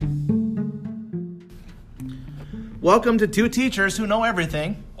Welcome to two teachers who know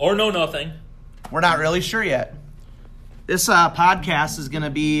everything. Or know nothing. We're not really sure yet. This podcast is going to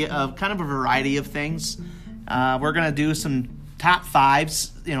be kind of a variety of things. We're going to do some top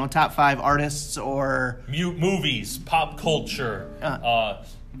fives, top five artists or... movies, pop culture,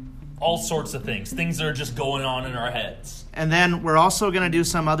 all sorts of things. Things that are just going on in our heads. And then we're also going to do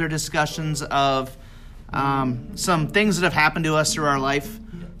some other discussions of some things that have happened to us through our life.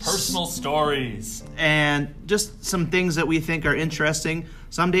 Personal stories. And just some things that we think are interesting.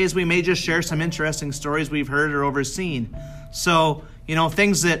 Some days we may just share some interesting stories we've heard or overseen. So,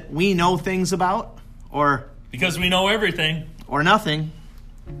 things that we know things about or... Because we know everything. Or nothing.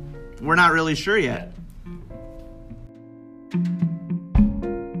 We're not really sure yet. Yeah.